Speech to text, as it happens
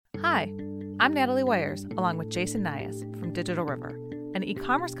Hi, I'm Natalie Weyers, along with Jason Nias from Digital River, an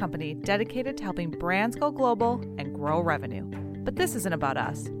e-commerce company dedicated to helping brands go global and grow revenue. But this isn't about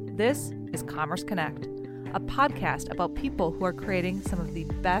us. This is Commerce Connect, a podcast about people who are creating some of the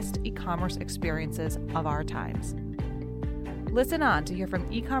best e-commerce experiences of our times. Listen on to hear from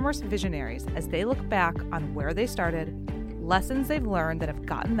e-commerce visionaries as they look back on where they started, lessons they've learned that have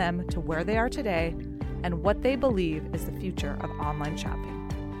gotten them to where they are today, and what they believe is the future of online shopping.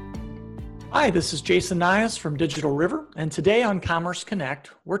 Hi, this is Jason Nias from Digital River, and today on Commerce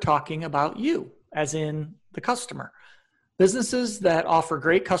Connect, we're talking about you, as in the customer. Businesses that offer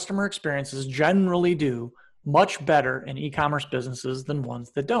great customer experiences generally do much better in e-commerce businesses than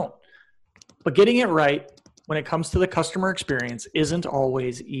ones that don't. But getting it right when it comes to the customer experience isn't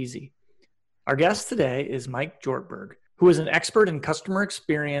always easy. Our guest today is Mike Jortberg, who is an expert in customer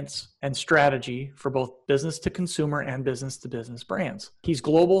experience and strategy for both business to consumer and business to business brands. He's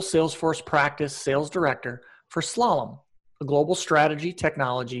Global Salesforce Practice Sales Director for Slalom, a global strategy,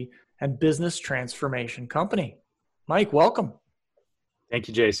 technology, and business transformation company. Mike, welcome. Thank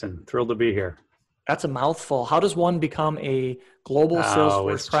you, Jason. Thrilled to be here. That's a mouthful. How does one become a Global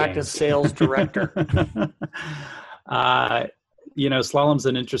Salesforce Practice Sales Director? Slalom's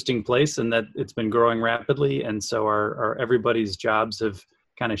an interesting place in that it's been growing rapidly. And so our everybody's jobs have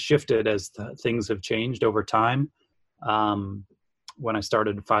kind of shifted as things have changed over time. When I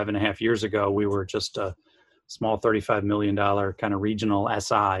started 5.5 years ago, we were just a small $35 million kind of regional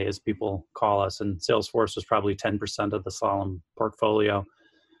SI, as people call us. And Salesforce was probably 10% of the Slalom portfolio.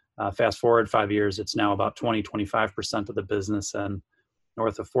 Fast forward 5 years, it's now about 25% of the business and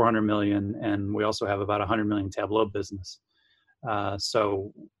north of 400 million. And we also have about 100 million Tableau business.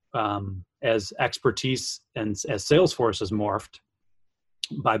 As expertise and as Salesforce has morphed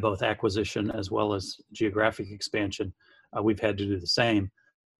by both acquisition as well as geographic expansion, we've had to do the same.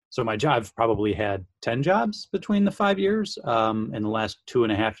 So I've probably had 10 jobs between the 5 years. In the last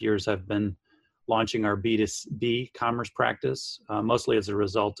 2.5 years, I've been launching our B2B commerce practice, mostly as a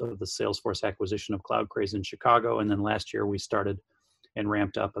result of the Salesforce acquisition of CloudCraze in Chicago. And then last year we started and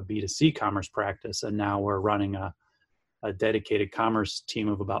ramped up a B2C commerce practice. And now we're running a dedicated commerce team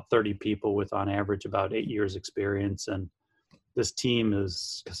of about 30 people with on average about 8 years experience. And this team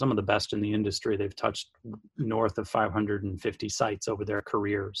is some of the best in the industry. They've touched north of 550 sites over their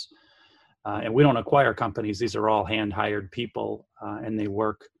careers. And we don't acquire companies. These are all hand-hired people and they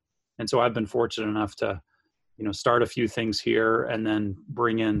work. And so I've been fortunate enough to, start a few things here and then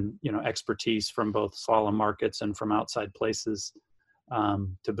bring in, expertise from both Slalom markets and from outside places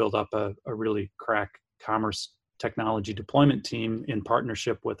to build up a really crack commerce technology deployment team in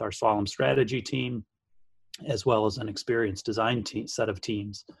partnership with our Slalom strategy team, as well as an experienced design set of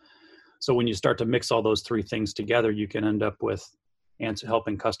teams. So when you start to mix all those three things together, you can end up with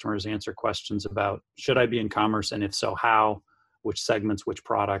helping customers answer questions about, should I be in commerce? And if so, how, which segments, which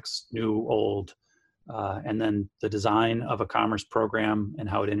products, new, old, and then the design of a commerce program and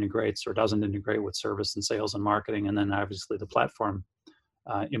how it integrates or doesn't integrate with service and sales and marketing. And then obviously the platform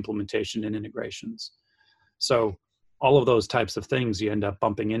implementation and integrations. So all of those types of things you end up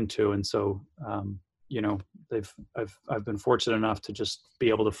bumping into. And so, I've been fortunate enough to just be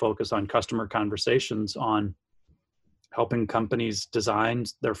able to focus on customer conversations on helping companies design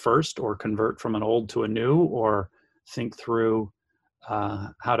their first or convert from an old to a new, or think through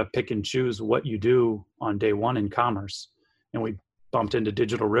how to pick and choose what you do on day one in commerce. And we bumped into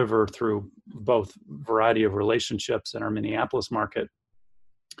Digital River through both variety of relationships in our Minneapolis market,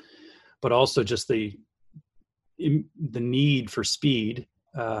 but also just the need for speed,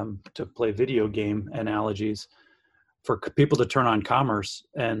 to play video game analogies, for people to turn on commerce.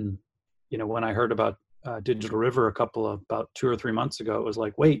 And, when I heard about Digital River about 2 or 3 months ago, it was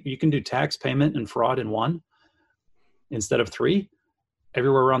like, wait, you can do tax, payment, and fraud in one instead of 3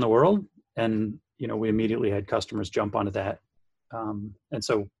 everywhere around the world. And, we immediately had customers jump onto that. And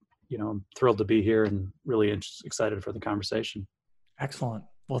so, I'm thrilled to be here and really excited for the conversation. Excellent.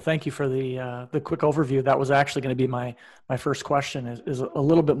 Well, thank you for the quick overview. That was actually going to be my first question is a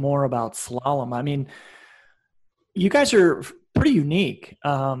little bit more about Slalom. I mean, you guys are pretty unique.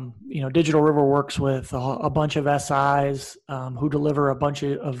 Digital River works with a bunch of SIs who deliver a bunch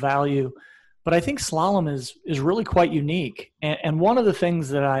of value, but I think Slalom is really quite unique. And one of the things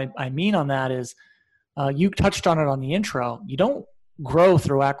that I mean on that is you touched on it on the intro. You don't grow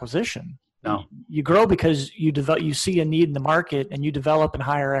through acquisition. No, you grow because you see a need in the market and you develop and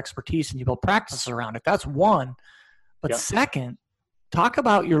hire expertise and you build practices around it. That's one. But second, talk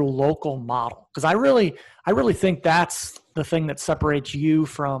about your local model, because I really think that's the thing that separates you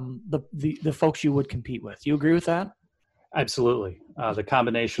from the folks you would compete with. You agree with that? Absolutely. The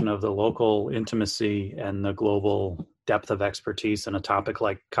combination of the local intimacy and the global depth of expertise in a topic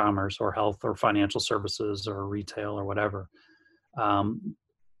like commerce or health or financial services or retail or whatever.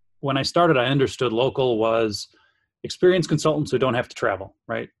 When I started, I understood local was experienced consultants who don't have to travel,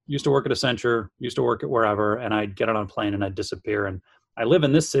 right? Used to work at Accenture, used to work at wherever, and I'd get on a plane and I'd disappear. And I live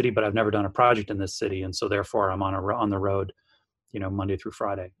in this city, but I've never done a project in this city. And so therefore I'm on the road, Monday through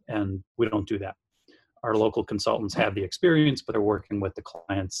Friday. And we don't do that. Our local consultants have the experience, but they're working with the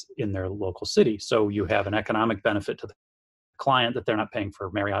clients in their local city. So you have an economic benefit to the client that they're not paying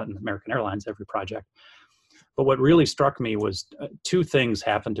for Marriott and American Airlines every project. But what really struck me was two things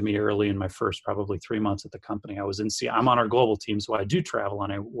happened to me early in my first probably 3 months at the company. I'm on our global team, so I do travel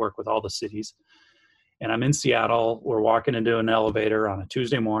and I work with all the cities. And I'm in Seattle. We're walking into an elevator on a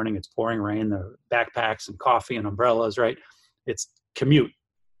Tuesday morning. It's pouring rain. There are backpacks and coffee and umbrellas, right? It's commute.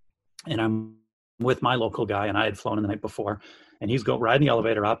 And I'm with my local guy, and I had flown in the night before, and he's riding the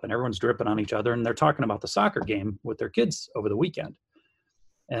elevator up, and everyone's dripping on each other, and they're talking about the soccer game with their kids over the weekend.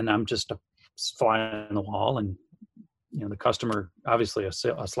 And I'm just a fly on the wall, and the customer, obviously a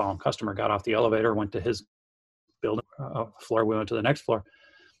slalom customer, got off the elevator, went to his building floor. We went to the next floor,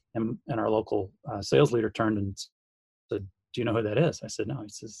 and our local sales leader turned and said, "Do you know who that is?" I said, "No." He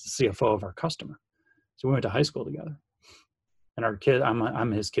says, "The CFO of our customer." So we went to high school together. And our kid,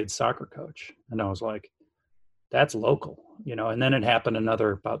 I'm his kid's soccer coach. And I was like, that's local, and then it happened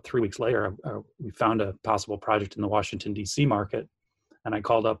about 3 weeks later. We found a possible project in the Washington, D.C. market. And I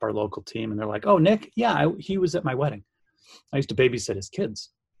called up our local team and they're like, "Oh, Nick, yeah, he was at my wedding. I used to babysit his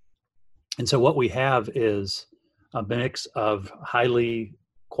kids." And so what we have is a mix of highly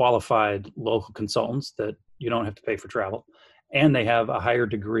qualified local consultants that you don't have to pay for travel. And they have a higher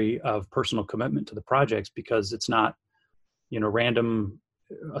degree of personal commitment to the projects because it's not random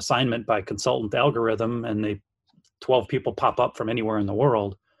assignment by consultant algorithm and 12 people pop up from anywhere in the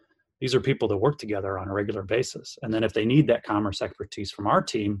world. These are people that work together on a regular basis. And then if they need that commerce expertise from our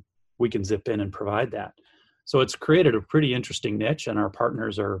team, we can zip in and provide that. So it's created a pretty interesting niche, and our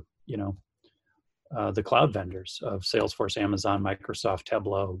partners are, the cloud vendors of Salesforce, Amazon, Microsoft,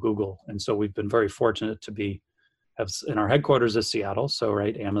 Tableau, Google. And so we've been very fortunate to have in our headquarters is Seattle. So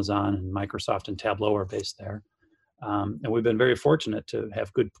right, Amazon and Microsoft and Tableau are based there. And we've been very fortunate to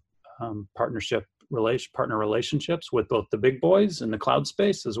have good partner relationships with both the big boys in the cloud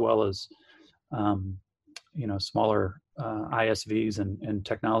space as well as smaller ISVs and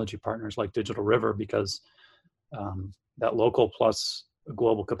technology partners like Digital River, because that local plus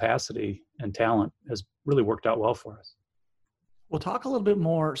global capacity and talent has really worked out well for us. We'll talk a little bit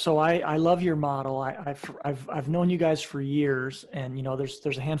more. So I love your model. I've known you guys for years, and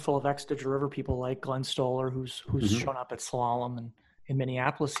there's a handful of ex-Digital River people like Glenn Stoller who's shown up at Slalom and in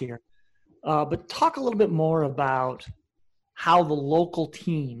Minneapolis here. But talk a little bit more about how the local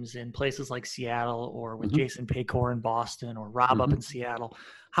teams in places like Seattle or with Jason Paycor in Boston or Rob up in Seattle,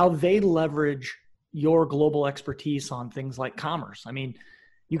 how they leverage your global expertise on things like commerce. I mean,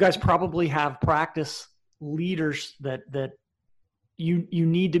 you guys probably have practice leaders that you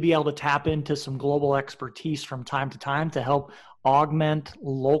need to be able to tap into some global expertise from time to time to help augment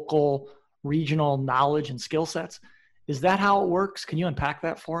local, regional knowledge and skill sets. Is that how it works? Can you unpack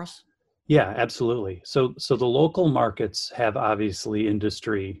that for us? Yeah, absolutely. So the local markets have obviously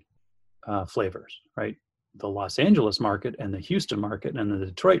industry flavors, right? The Los Angeles market and the Houston market and the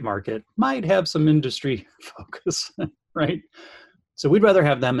Detroit market might have some industry focus, right? So we'd rather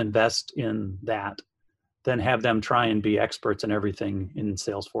have them invest in that than have them try and be experts in everything in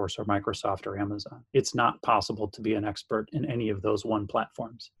Salesforce or Microsoft or Amazon. It's not possible to be an expert in any of those one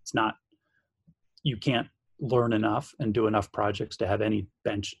platforms. You can't learn enough and do enough projects to have any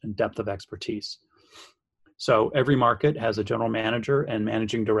bench and depth of expertise. So every market has a general manager and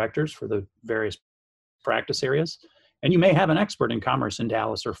managing directors for the various practice areas. And you may have an expert in commerce in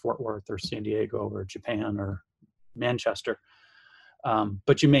Dallas or Fort Worth or San Diego or Japan or Manchester,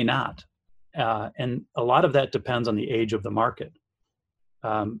 but you may not. And a lot of that depends on the age of the market.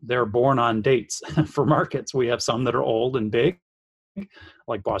 They're born on dates for markets. We have some that are old and big,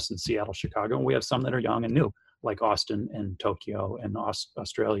 like Boston, Seattle, Chicago. And we have some that are young and new, like Austin and Tokyo and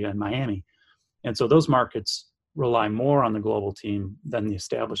Australia and Miami. And so those markets rely more on the global team than the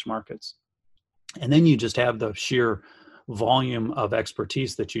established markets. And then you just have the sheer volume of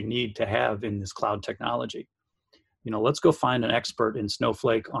expertise that you need to have in this cloud technology. Let's go find an expert in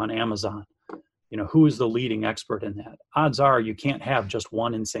Snowflake on Amazon. Who is the leading expert in that? Odds are you can't have just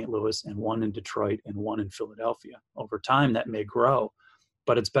one in St. Louis and one in Detroit and one in Philadelphia. Over time, that may grow,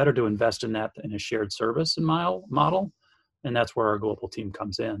 but it's better to invest in that in a shared service and model. And that's where our global team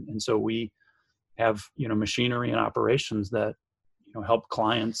comes in. And so we have, machinery and operations that, help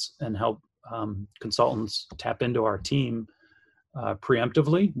clients and help consultants tap into our team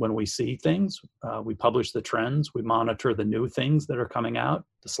preemptively when we see things. We publish the trends. We monitor the new things that are coming out.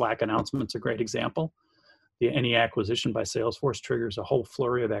 The Slack announcement's a great example. Any acquisition by Salesforce triggers a whole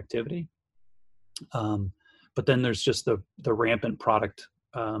flurry of activity. But then there's just the rampant product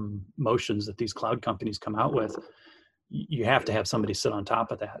motions that these cloud companies come out with. You have to have somebody sit on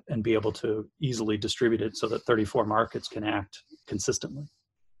top of that and be able to easily distribute it so that 34 markets can act consistently.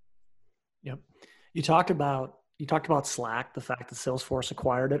 Yep. You talked about Slack, the fact that Salesforce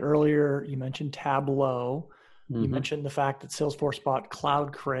acquired it earlier. You mentioned Tableau. Mm-hmm. You mentioned the fact that Salesforce bought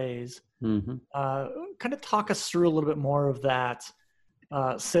CloudCraze. Mm-hmm. Kind of talk us through a little bit more of that.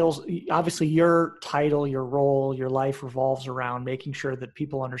 Sales, obviously your title, your role, your life revolves around making sure that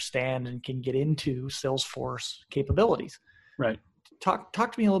people understand and can get into Salesforce capabilities. Right. Talk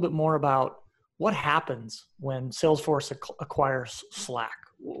to me a little bit more about what happens when Salesforce acquires Slack.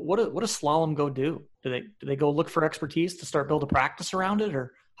 What does Slalom go do? Do they go look for expertise to start build a practice around it,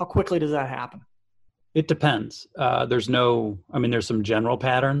 or how quickly does that happen? It depends. There's some general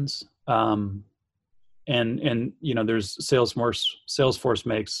patterns. And there's Salesforce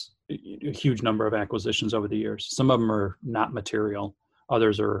makes a huge number of acquisitions over the years. Some of them are not material.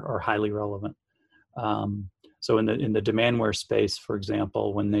 Others are highly relevant. So in the Demandware space, for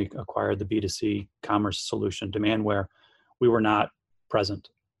example, when they acquired the B2C commerce solution Demandware, we were not present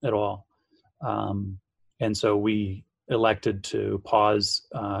at all. And so we elected to pause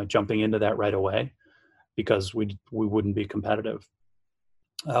jumping into that right away because we wouldn't be competitive.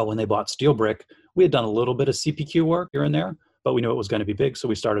 When they bought SteelBrick, we had done a little bit of CPQ work here and there, but we knew it was going to be big. So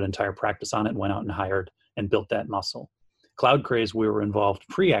we started an entire practice on it and went out and hired and built that muscle. CloudCraze, we were involved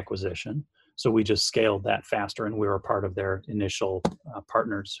pre-acquisition. So we just scaled that faster, and we were part of their initial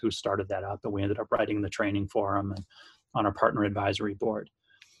partners who started that out, but we ended up writing the training for them and on our partner advisory board.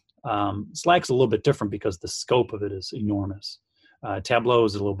 Slack's a little bit different because the scope of it is enormous. Tableau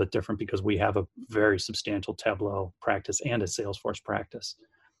is a little bit different because we have a very substantial Tableau practice and a Salesforce practice.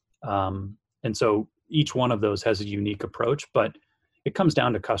 And so each one of those has a unique approach, but it comes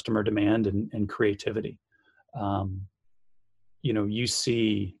down to customer demand and creativity. You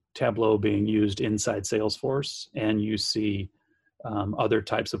see Tableau being used inside Salesforce, and you see other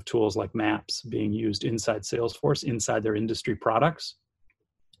types of tools like Maps being used inside Salesforce, inside their industry products.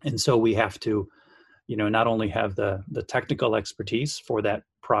 And so we have to, not only have the technical expertise for that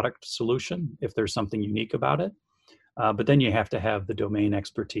product solution, if there's something unique about it, but then you have to have the domain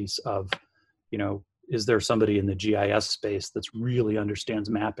expertise of, is there somebody in the GIS space that's really understands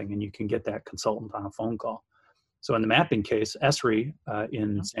mapping, and you can get that consultant on a phone call. So in the mapping case, Esri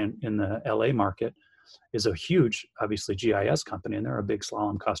in the LA market is a huge, obviously, GIS company, and they're a big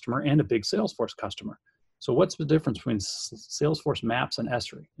Slalom customer and a big Salesforce customer. So what's the difference between Salesforce Maps and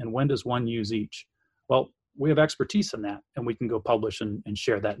Esri, and when does one use each? Well, we have expertise in that, and we can go publish and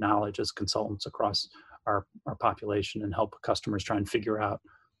share that knowledge as consultants across our population and help customers try and figure out,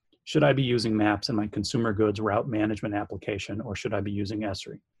 should I be using Maps in my consumer goods route management application, or should I be using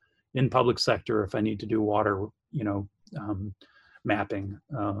Esri? In public sector, if I need to do water, mapping,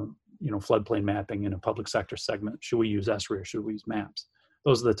 floodplain mapping in a public sector segment, should we use Esri or should we use Maps?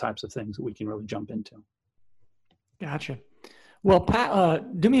 Those are the types of things that we can really jump into. Gotcha. Well,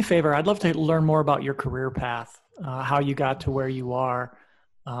 Pat, do me a favor. I'd love to learn more about your career path, how you got to where you are.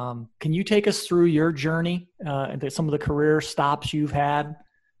 Can you take us through your journey, and some of the career stops you've had,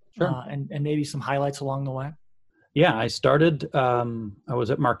 Sure. And maybe some highlights along the way? Yeah, I started, I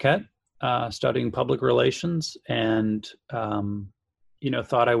was at Marquette studying public relations, and,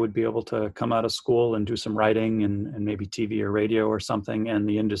 thought I would be able to come out of school and do some writing and maybe TV or radio or something. And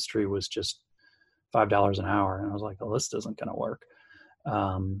the industry was just $5 an hour. And I was like, well, this isn't going to work.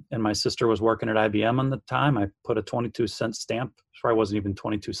 And my sister was working at IBM on the time. I put a 22-cent stamp, probably wasn't even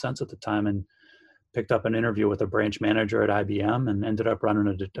 22 cents at the time, and picked up an interview with a branch manager at IBM and ended up running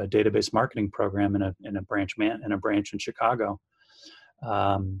a database marketing program in a branch in Chicago.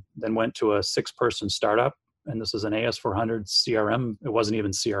 Then went to a 6-person startup, and this is an AS400 CRM. It wasn't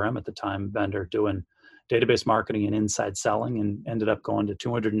even CRM at the time, vendor doing database marketing and inside selling, and ended up going to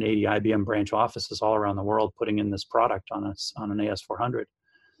 280 IBM branch offices all around the world, putting in this product on an AS400.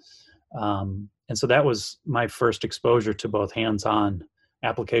 And so that was my first exposure to both hands-on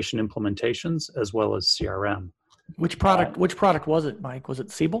application implementations as well as CRM. Which product was it, Mike? Was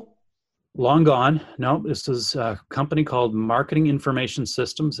it Siebel? Long gone. No, this is a company called Marketing Information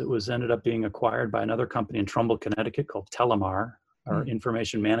Systems. It ended up being acquired by another company in Trumbull, Connecticut called Telemar, or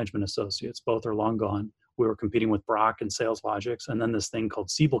Information Management Associates. Both are long gone. We were competing with Brock and SalesLogix, and then this thing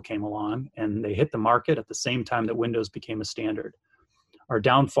called Siebel came along, and they hit the market at the same time that Windows became a standard. Our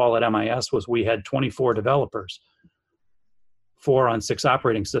downfall at MIS was we had 24 developers, 4 on 6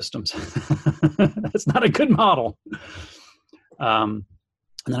 operating systems. That's not a good model. And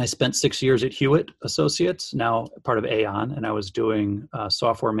then I spent 6 years at Hewitt Associates, now part of Aon, and I was doing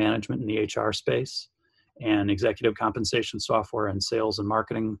software management in the HR space and executive compensation software and sales and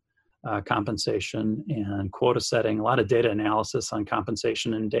marketing compensation and quota setting, a lot of data analysis on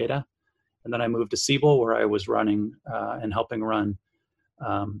compensation and data. And then I moved to Siebel, where I was running and helping run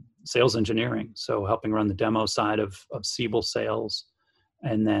sales engineering, so helping run the demo side of Siebel sales,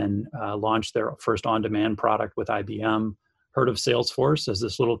 and then launched their first on-demand product with IBM. Heard of Salesforce as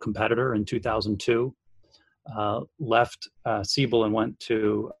this little competitor in 2002, left Siebel and went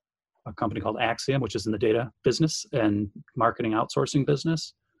to a company called Axiom, which is in the data business and marketing outsourcing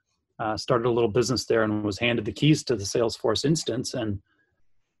business. Started a little business there and was handed the keys to the Salesforce instance. And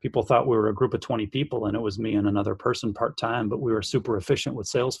people thought we were a group of 20 people, and it was me and another person part-time, but we were super efficient with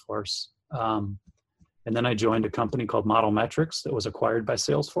Salesforce. And then I joined a company called Model Metrics that was acquired by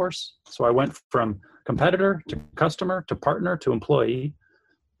Salesforce. So I went from competitor to customer to partner to employee.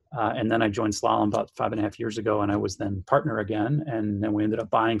 And then I joined Slalom about 5.5 years ago, and I was then partner again. And then we ended up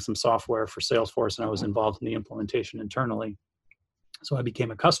buying some software for Salesforce, and I was involved in the implementation internally. So I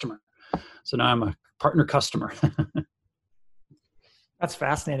became a customer. So now I'm a partner customer. That's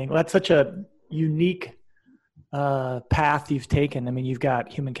fascinating. Well, that's such a unique path you've taken. I mean, you've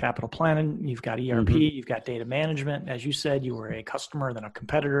got human capital planning, you've got ERP, you've got data management. As you said, you were a customer, then a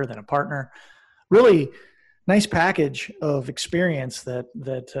competitor, then a partner. Really nice package of experience that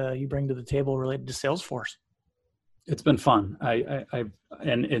you bring to the table related to Salesforce. It's been fun.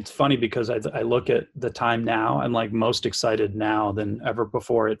 And it's funny because I look at the time now, I'm like most excited now than ever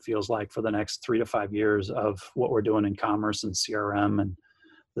before. It feels like for the next 3 to 5 years of what we're doing in commerce and CRM, and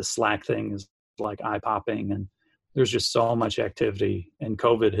the Slack thing is like eye-popping, and there's just so much activity. And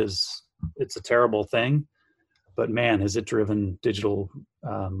COVID it's a terrible thing, but man, has it driven digital.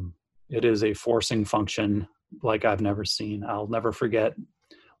 It is a forcing function like I've never seen. I'll never forget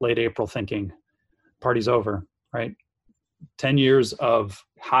late April thinking, party's over, right? 10 years of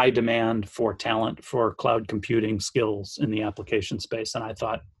high demand for talent for cloud computing skills in the application space. And I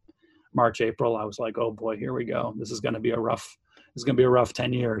thought March, April, I was like, oh boy, here we go. This is going to be a rough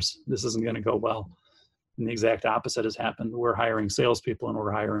 10 years. This isn't going to go well. And the exact opposite has happened. We're hiring salespeople and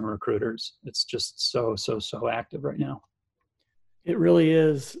we're hiring recruiters. It's just so active right now. It really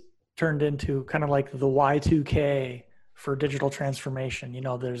is turned into kind of like the Y2K for digital transformation. You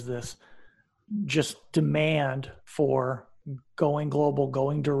know, there's this just demand for going global,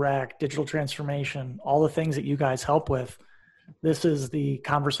 going direct, digital transformation, all the things that you guys help with. This is the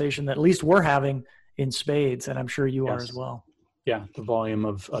conversation that at least we're having in spades, and I'm sure you are as well. Yeah, the volume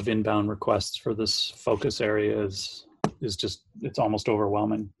of inbound requests for this focus area is just, it's almost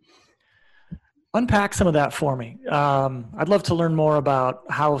overwhelming. Unpack some of that for me. I'd love to learn more about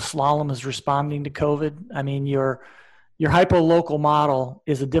how Slalom is responding to COVID. I mean, your hyper-local model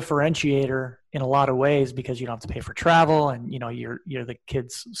is a differentiator in a lot of ways because you don't have to pay for travel, and you know you're the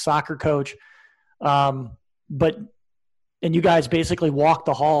kid's soccer coach. And you guys basically walk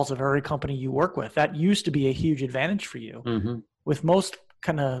the halls of every company you work with. That used to be a huge advantage for you. Mm-hmm. With most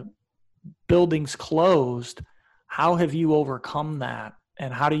kind of buildings closed, how have you overcome that?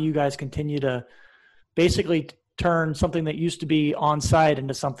 And how do you guys continue to basically turn something that used to be on-site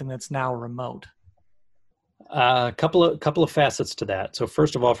into something that's now remote? A couple of facets to that. So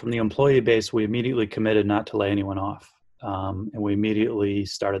first of all, from the employee base, we immediately committed not to lay anyone off. And we immediately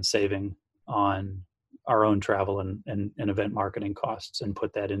started saving on our own travel and event marketing costs and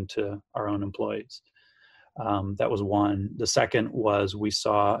put that into our own employees. That was one. The second was we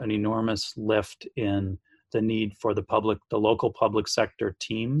saw an enormous lift in the need for the local public sector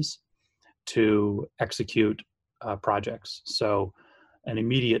teams to execute projects. So an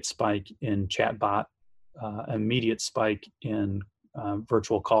immediate spike in chatbot, immediate spike in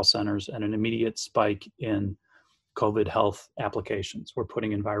virtual call centers, and an immediate spike in COVID health applications. We're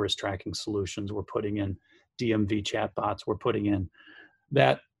putting in virus tracking solutions. We're putting in DMV chatbots. We're putting in,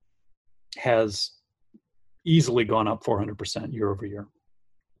 that has easily gone up 400% year over year.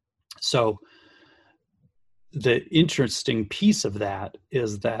 So the interesting piece of that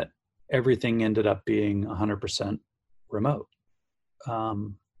is that everything ended up being 100% remote.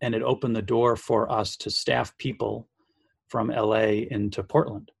 And it opened the door for us to staff people from LA into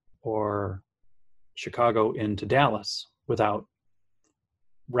Portland or Chicago into Dallas without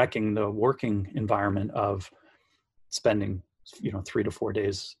wrecking the working environment of spending 3 to 4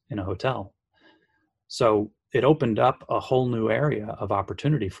 days in a hotel. So it opened up a whole new area of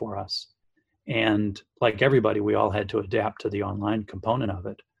opportunity for us. And like everybody, we all had to adapt to the online component of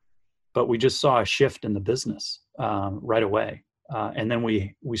it. But we just saw a shift in the business right away. And then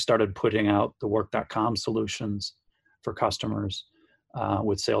we started putting out the work.com solutions for customers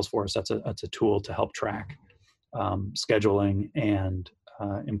with Salesforce. That's a tool to help track scheduling and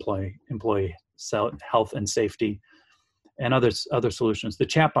employee health and safety, and other solutions. The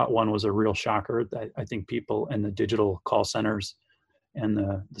chatbot one was a real shocker. I think people in the digital call centers and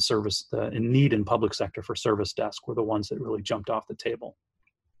the service, the need in public sector for service desk were the ones that really jumped off the table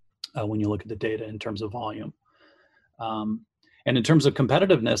when you look at the data in terms of volume. And in terms of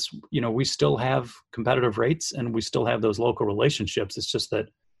competitiveness, we still have competitive rates and we still have those local relationships. It's just that,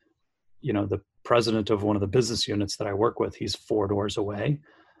 the president of one of the business units that I work with, he's 4 doors away.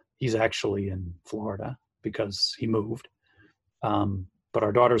 He's actually in Florida because he moved. But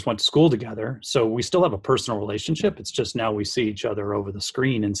our daughters went to school together. So we still have a personal relationship. It's just now we see each other over the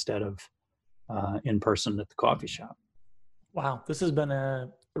screen instead of in person at the coffee shop. Wow. This has been a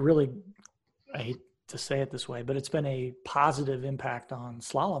really, I hate to say it this way, but it's been a positive impact on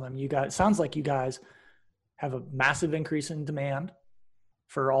Slalom. I mean, it sounds like you guys have a massive increase in demand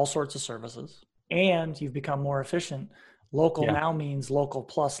for all sorts of services, and you've become more efficient. Local now means local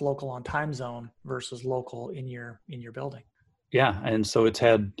plus local on time zone versus local in your building. Yeah. And so it's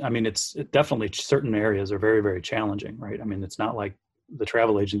definitely certain areas are very, very challenging, right? I mean, it's not like the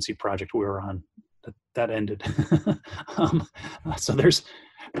travel agency project we were on that ended. So there's,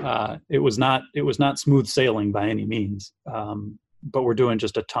 it was not smooth sailing by any means. But we're doing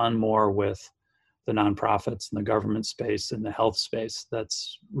just a ton more with the nonprofits and the government space and the health space.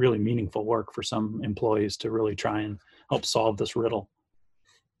 That's really meaningful work for some employees to really try and help solve this riddle.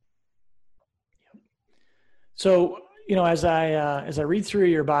 So, as I read through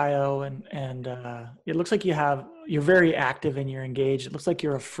your bio and it looks like you're very active and you're engaged. It looks like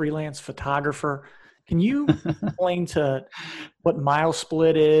you're a freelance photographer. Can you explain to what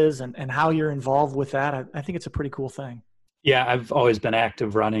MileSplit is and how you're involved with that? I think it's a pretty cool thing. Yeah, I've always been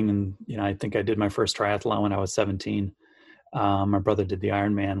active running, and I think I did my first triathlon when I was 17. My brother did the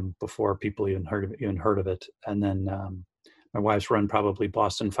Ironman before people even heard of it, and then my wife's run probably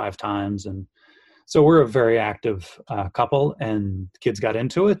Boston 5 times, and so we're a very active couple. And kids got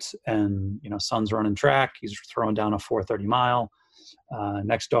into it, and son's running track. He's throwing down a 4:30 mile.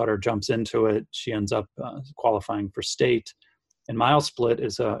 Next daughter jumps into it. She ends up qualifying for state. And MileSplit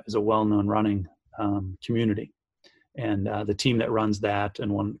is a well-known running community. And the team that runs that and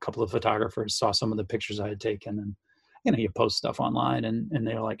a couple of photographers saw some of the pictures I had taken, and you post stuff online, and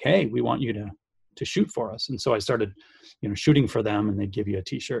they were like, "Hey, we want you to shoot for us." And so I started, shooting for them, and they'd give you a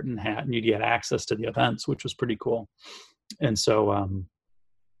t-shirt and hat, and you'd get access to the events, which was pretty cool. And so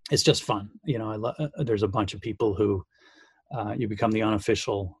it's just fun. There's a bunch of people who you become the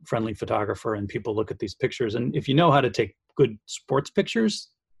unofficial friendly photographer, and people look at these pictures. And if you know how to take good sports pictures,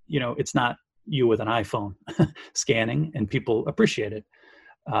 it's not you with an iPhone scanning, and people appreciate it.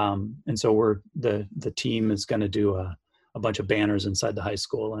 And so the team is going to do a bunch of banners inside the high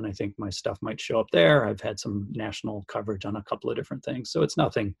school, and I think my stuff might show up there. I've had some national coverage on a couple of different things. So it's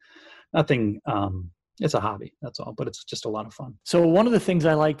nothing, it's a hobby, that's all, but it's just a lot of fun. So one of the things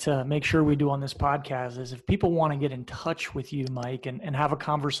I like to make sure we do on this podcast is if people want to get in touch with you, Mike, and have a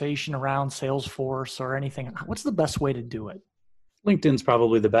conversation around Salesforce or anything, what's the best way to do it? LinkedIn's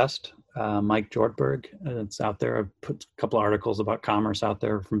probably the best. Mike Jortberg, it's out there. I've put a couple of articles about commerce out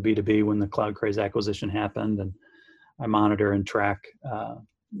there from B2B when the CloudCraze acquisition happened, and I monitor and track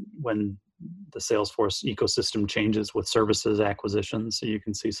when the Salesforce ecosystem changes with services acquisitions. So you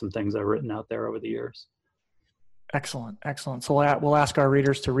can see some things I've written out there over the years. Excellent. So we'll ask our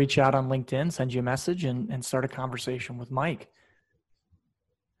readers to reach out on LinkedIn, send you a message, and start a conversation with Mike.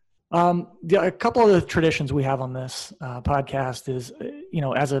 A couple of the traditions we have on this podcast is,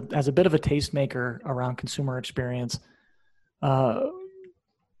 as a bit of a tastemaker around consumer experience,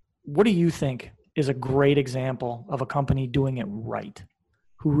 what do you think is a great example of a company doing it right?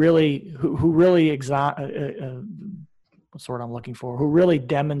 Who really what's the word I'm looking for? Who really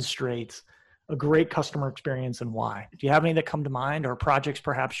demonstrates a great customer experience, and why? Do you have any that come to mind, or projects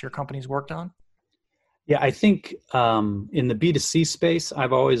perhaps your company's worked on? Yeah, I think in the B2C space,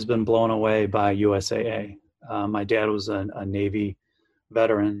 I've always been blown away by USAA. My dad was a Navy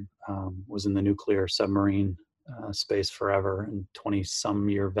veteran, was in the nuclear submarine space forever, and 20-some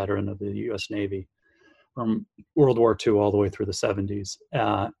year veteran of the U.S. Navy from World War II all the way through the 70s.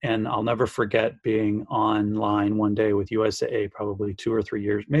 And I'll never forget being online one day with USAA, probably 2 or 3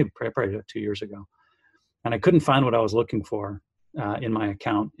 years, probably 2 years ago. And I couldn't find what I was looking for. in my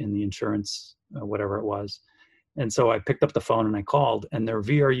account in the insurance, whatever it was. And so I picked up the phone and I called, and their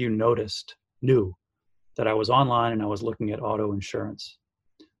VRU knew that I was online and I was looking at auto insurance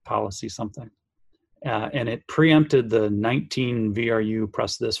policy something. And it preempted the 19 VRU,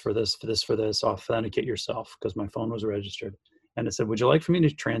 press this for this, authenticate yourself, because my phone was registered. And it said, would you like for me to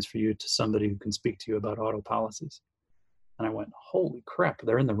transfer you to somebody who can speak to you about auto policies? And I went, holy crap,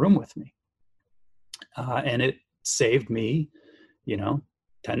 they're in the room with me. And it saved me,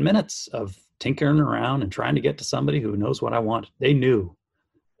 10 minutes of tinkering around and trying to get to somebody who knows what I want. They knew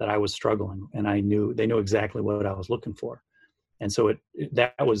that I was struggling, and they knew exactly what I was looking for. And so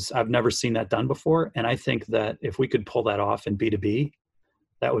I've never seen that done before. And I think that if we could pull that off in B2B,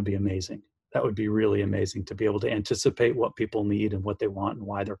 that would be amazing. That would be really amazing to be able to anticipate what people need and what they want and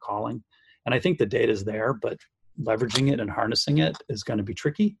why they're calling. And I think the data is there, but leveraging it and harnessing it is going to be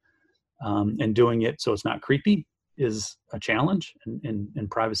tricky. And doing it so it's not creepy is a challenge in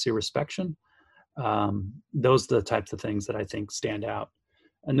privacy respection. Those are the types of things that I think stand out.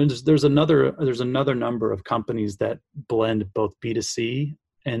 And then there's another number of companies that blend both B2C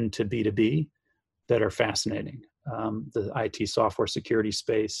and to B2B that are fascinating. The IT software security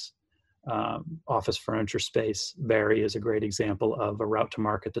space, office furniture space. Barry is a great example of a route to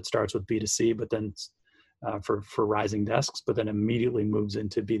market that starts with B2C, but then for rising desks, but then immediately moves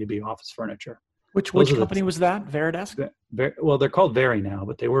into B2B office furniture. Which company was that? Veridesk? Well, they're called Very now,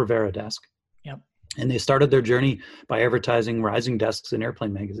 but they were Veridesk. Yep. And they started their journey by advertising rising desks in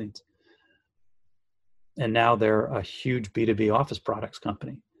airplane magazines. And now they're a huge B2B office products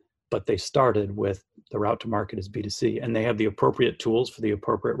company. But they started with the route to market as B2C. And they have the appropriate tools for the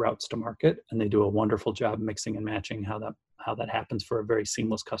appropriate routes to market. And they do a wonderful job mixing and matching how that happens for a very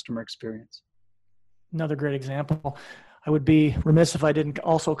seamless customer experience. Another great example. I would be remiss if I didn't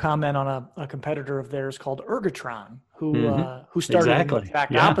also comment on a competitor of theirs called Ergotron, who started in the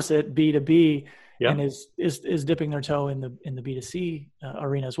exact opposite, B2B, and is dipping their toe in the B2C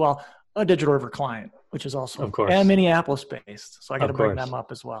arena as well. A Digital River client, which is also, of course, and Minneapolis based. So I got to bring them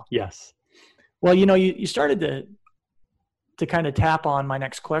up as well. Yes. Well, you started to kind of tap on my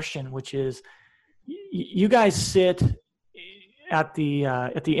next question, which is you guys sit at the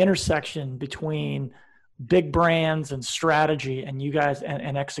intersection between big brands and strategy, and you guys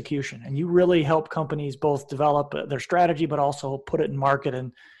and execution, and you really help companies both develop their strategy, but also put it in market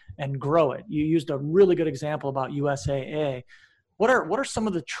and grow it. You used a really good example about USAA. What are some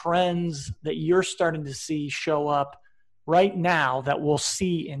of the trends that you're starting to see show up right now that we'll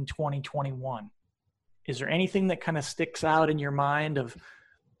see in 2021? Is there anything that kind of sticks out in your mind of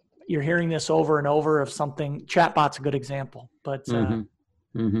you're hearing this over and over of something? Chatbot's a good example, but what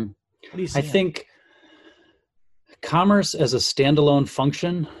do you see? I think commerce as a standalone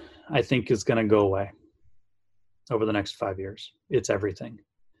function, I think, is going to go away over the next 5 years. It's everything.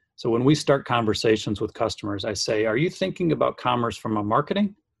 So when we start conversations with customers, I say, are you thinking about commerce from a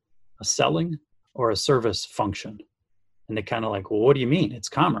marketing, a selling, or a service function? And they kind of like, well, what do you mean? It's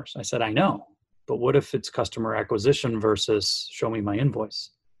commerce. I said, I know, but what if it's customer acquisition versus show me my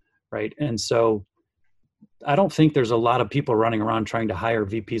invoice, right? And so I don't think there's a lot of people running around trying to hire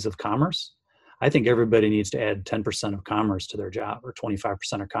VPs of commerce. I think everybody needs to add 10% of commerce to their job, or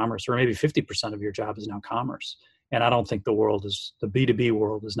 25% of commerce, or maybe 50% of your job is now commerce. And I don't think the B2B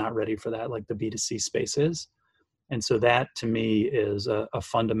world is not ready for that like the B2C space is. And so that to me is a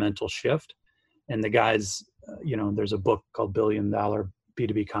fundamental shift. And the guys, there's a book called $1 Billion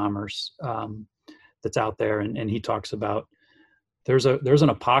B2B Commerce that's out there. And he talks about there's an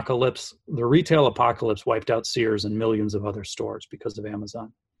apocalypse. The retail apocalypse wiped out Sears and millions of other stores because of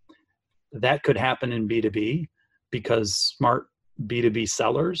Amazon. That could happen in B2B because smart B2B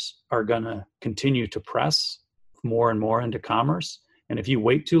sellers are going to continue to press more and more into commerce. And if you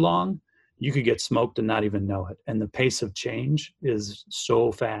wait too long, you could get smoked and not even know it. And the pace of change is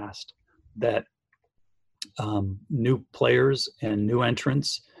so fast that new players and new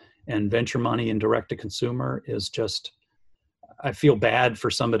entrants and venture money and direct to consumer is just, I feel bad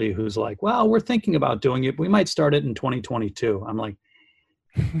for somebody who's like, well, we're thinking about doing it. We might start it in 2022. I'm like,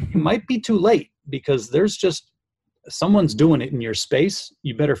 it might be too late because there's just someone's doing it in your space.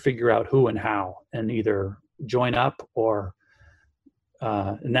 You better figure out who and how and either join up or,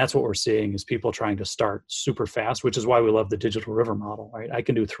 and that's what we're seeing is people trying to start super fast, which is why we love the Digital River model, right? I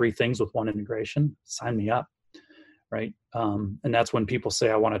can do 3 things with one integration, sign me up, right? And that's when people say,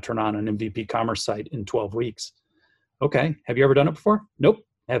 I want to turn on an MVP commerce site in 12 weeks. Okay. Have you ever done it before? Nope.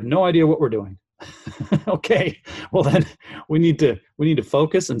 I have no idea what we're doing. Okay. Well, then we need to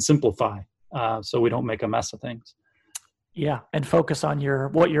focus and simplify so we don't make a mess of things. Yeah. And focus on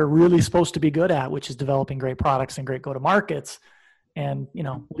what you're really supposed to be good at, which is developing great products and great go-to-markets. and,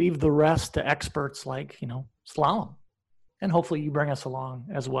 leave the rest to experts like, Slalom. And hopefully you bring us along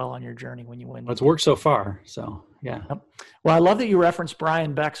as well on your journey when you win. It's worked so far. So, yeah. Yep. Well, I love that you referenced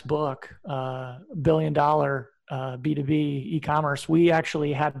Brian Beck's book, $1 billion B2B e-commerce. We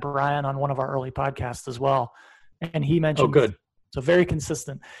actually had Brian on one of our early podcasts as well. And he mentioned, oh, good. So very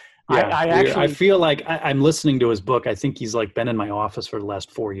consistent. Yeah, I feel like I'm listening to his book. I think he's like been in my office for the last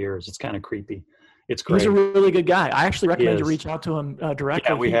 4 years. It's kind of creepy. It's great. He's a really good guy. I actually recommend you reach out to him directly.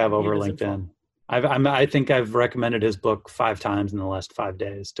 Yeah, we have over LinkedIn. I think I've recommended his book 5 times in the last 5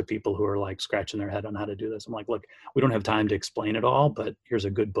 days to people who are like scratching their head on how to do this. I'm like, look, we don't have time to explain it all, but here's a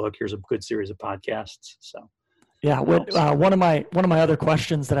good book. Here's a good series of podcasts. So, yeah. One of my other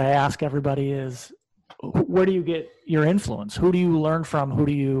questions that I ask everybody is, where do you get your influence? Who do you learn from? Who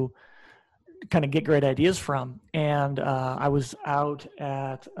do you kind of get great ideas from? And I was out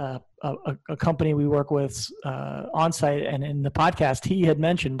at a company we work with on site, and in the podcast, he had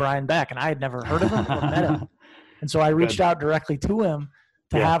mentioned Brian Beck, and I had never heard of him or met him. And so I reached out directly to him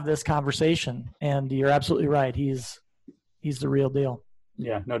to have this conversation. And you're absolutely right. He's the real deal.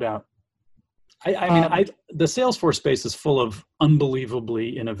 Yeah, no doubt. I mean, the Salesforce space is full of unbelievably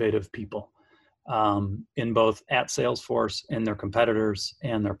innovative people. In both at Salesforce and their competitors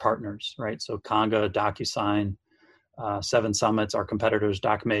and their partners, right? So Conga, DocuSign, 7 Summits, our competitors,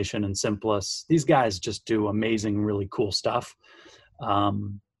 Docmation and Simplus. These guys just do amazing, really cool stuff.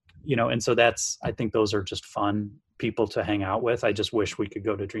 And so I think those are just fun people to hang out with. I just wish we could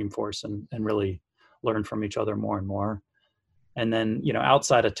go to Dreamforce and really learn from each other more and more. And then,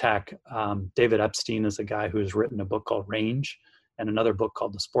 outside of tech, David Epstein is a guy who's written a book called Range and another book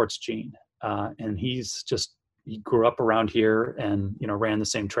called The Sports Gene. And he grew up around here and, ran the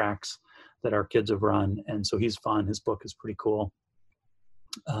same tracks that our kids have run. And so he's fun. His book is pretty cool.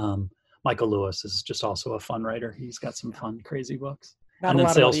 Michael Lewis is just also a fun writer. He's got some fun, crazy books. Not a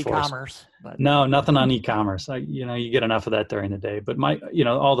lot of e-commerce. But. No, nothing on e-commerce. You get enough of that during the day. But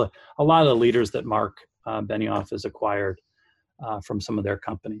a lot of the leaders that Mark Benioff has acquired from some of their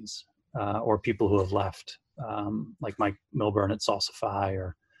companies or people who have left, like Mike Milburn at Salsify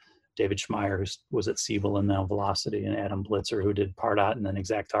or David Schmeier, who was at Siebel and now Velocity, and Adam Blitzer, who did Pardot and then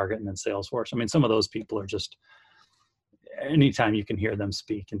ExactTarget and then Salesforce. I mean, some of those people are just, anytime you can hear them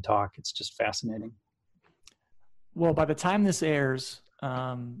speak and talk, it's just fascinating. Well, by the time this airs,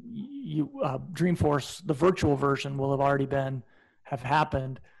 Dreamforce, the virtual version, will have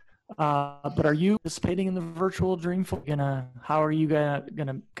happened. But are you participating in the virtual Dreamforce? How are you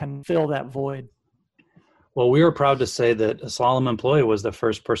gonna kind of fill that void? Well, we are proud to say that a Slalom employee was the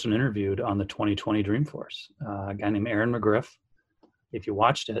first person interviewed on the 2020 Dreamforce. A guy named Aaron McGriff, if you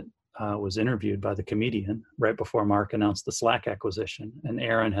watched it, was interviewed by The Comedian right before Mark announced the Slack acquisition. And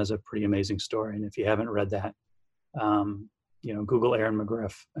Aaron has a pretty amazing story. And if you haven't read that, Google Aaron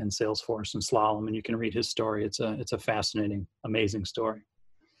McGriff and Salesforce and Slalom, and you can read his story. It's a fascinating, amazing story.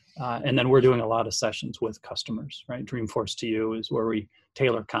 And then we're doing a lot of sessions with customers, right? Dreamforce to You is where we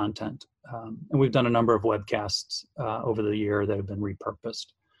tailor content. And we've done a number of webcasts over the year that have been repurposed.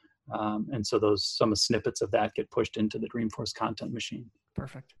 And so some snippets of that get pushed into the Dreamforce content machine.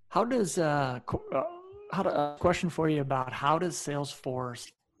 Perfect. Question for you about how does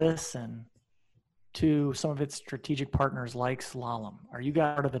Salesforce listen to some of its strategic partners like Slalom? Are you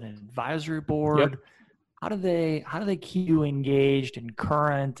guys part of an advisory board? Yep. How do they keep you engaged and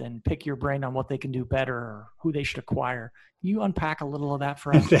current and pick your brain on what they can do better or who they should acquire? Can you unpack a little of that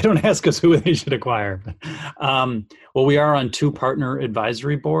for us? They don't ask us who they should acquire. Well, we are on 2 partner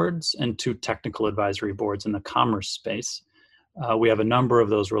advisory boards and 2 technical advisory boards in the commerce space. We have a number of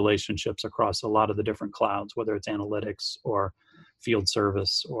those relationships across a lot of the different clouds, whether it's analytics or field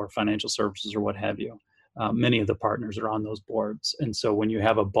service or financial services or what have you. Many of the partners are on those boards. And so when you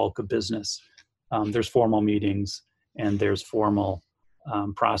have a bulk of business, there's formal meetings and there's formal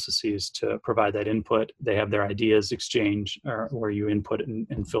processes to provide that input. They have their ideas exchange where you input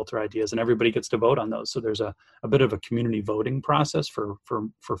and filter ideas, and everybody gets to vote on those. So there's a bit of a community voting process for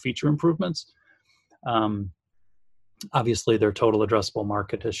feature improvements. Obviously, their total addressable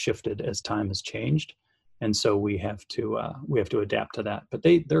market has shifted as time has changed, and so we have to adapt to that. But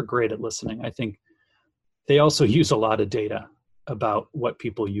they're great at listening. I think they also use a lot of data about what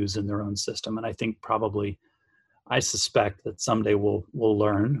people use in their own system. And I think I suspect that someday we'll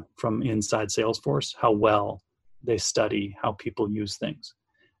learn from inside Salesforce how well they study how people use things.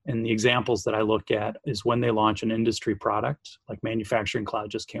 And the examples that I look at is when they launch an industry product, like Manufacturing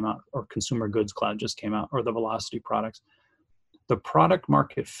Cloud just came out, or Consumer Goods Cloud just came out, or the Velocity products. The product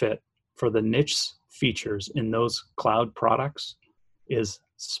market fit for the niche features in those cloud products is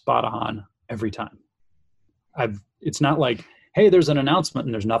spot on every time. It's not like hey, there's an announcement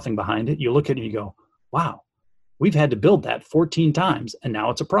and there's nothing behind it. You look at it and you go, wow, we've had to build that 14 times and now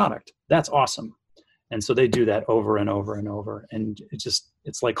it's a product. That's awesome. And so they do that over and over and over. And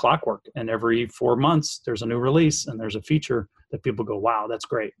it's like clockwork. And every 4 months, there's a new release and there's a feature that people go, wow, that's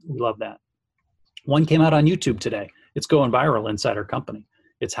great. We love that. One came out on YouTube today. It's going viral inside our company.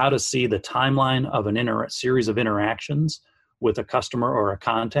 It's how to see the timeline of a series of interactions with a customer or a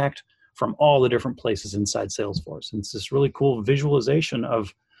contact from all the different places inside Salesforce. And it's this really cool visualization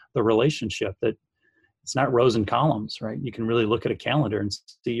of the relationship that it's not rows and columns, right? You can really look at a calendar and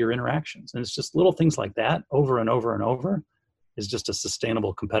see your interactions. And it's just little things like that over and over and over is just a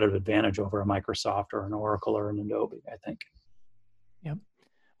sustainable competitive advantage over a Microsoft or an Oracle or an Adobe, I think. Yep.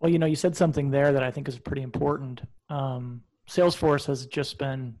 Well, you said something there that I think is pretty important. Salesforce has just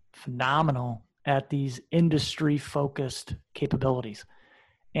been phenomenal at these industry-focused capabilities.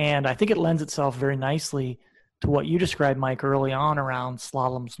 And I think it lends itself very nicely to what you described, Mike, early on around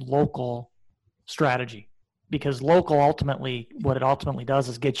Slalom's local strategy. Because local what it ultimately does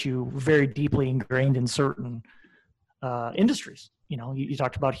is get you very deeply ingrained in certain industries. You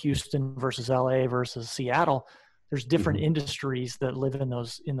talked about Houston versus LA versus Seattle. There's different industries that live in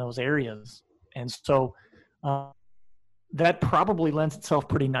those areas. And so that probably lends itself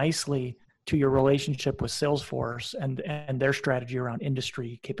pretty nicely to your relationship with Salesforce and their strategy around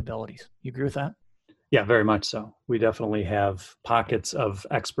industry capabilities. You agree with that? Yeah, very much so. We definitely have pockets of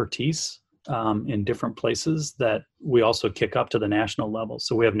expertise in different places that we also kick up to the national level.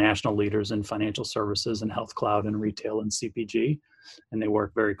 So we have national leaders in financial services and health cloud and retail and CPG, and they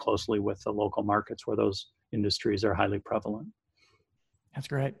work very closely with the local markets where those industries are highly prevalent. That's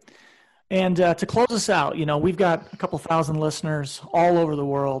great. And to close us out, we've got a couple thousand listeners all over the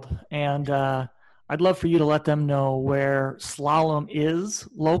world, and I'd love for you to let them know where Slalom is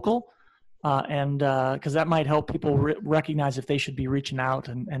local, and because that might help people recognize if they should be reaching out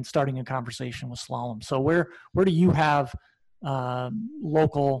and starting a conversation with Slalom. So where do you have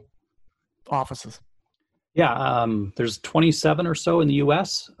local offices? Yeah, there's 27 or so in the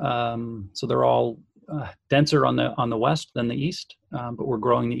U.S., so they're all denser on the west than the east, but we're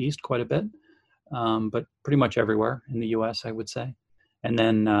growing the east quite a bit, but pretty much everywhere in the U.S., I would say. And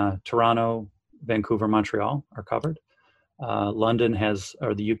then Toronto, Vancouver, Montreal are covered.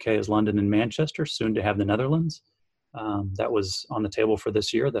 The UK has London and Manchester, soon to have the Netherlands. That was on the table for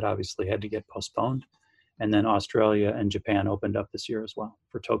this year that obviously had to get postponed. And then Australia and Japan opened up this year as well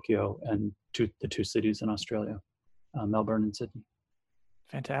for Tokyo and the two cities in Australia, Melbourne and Sydney.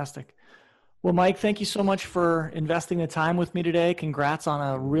 Fantastic. Well, Mike, thank you so much for investing the time with me today. Congrats on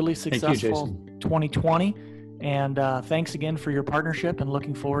a really successful 2020. And thanks again for your partnership and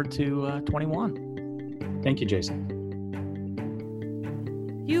looking forward to 21. Thank you, Jason.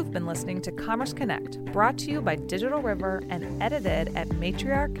 You've been listening to Commerce Connect, brought to you by Digital River and edited at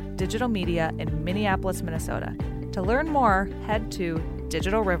Matriarch Digital Media in Minneapolis, Minnesota. To learn more, head to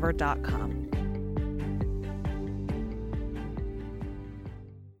digitalriver.com.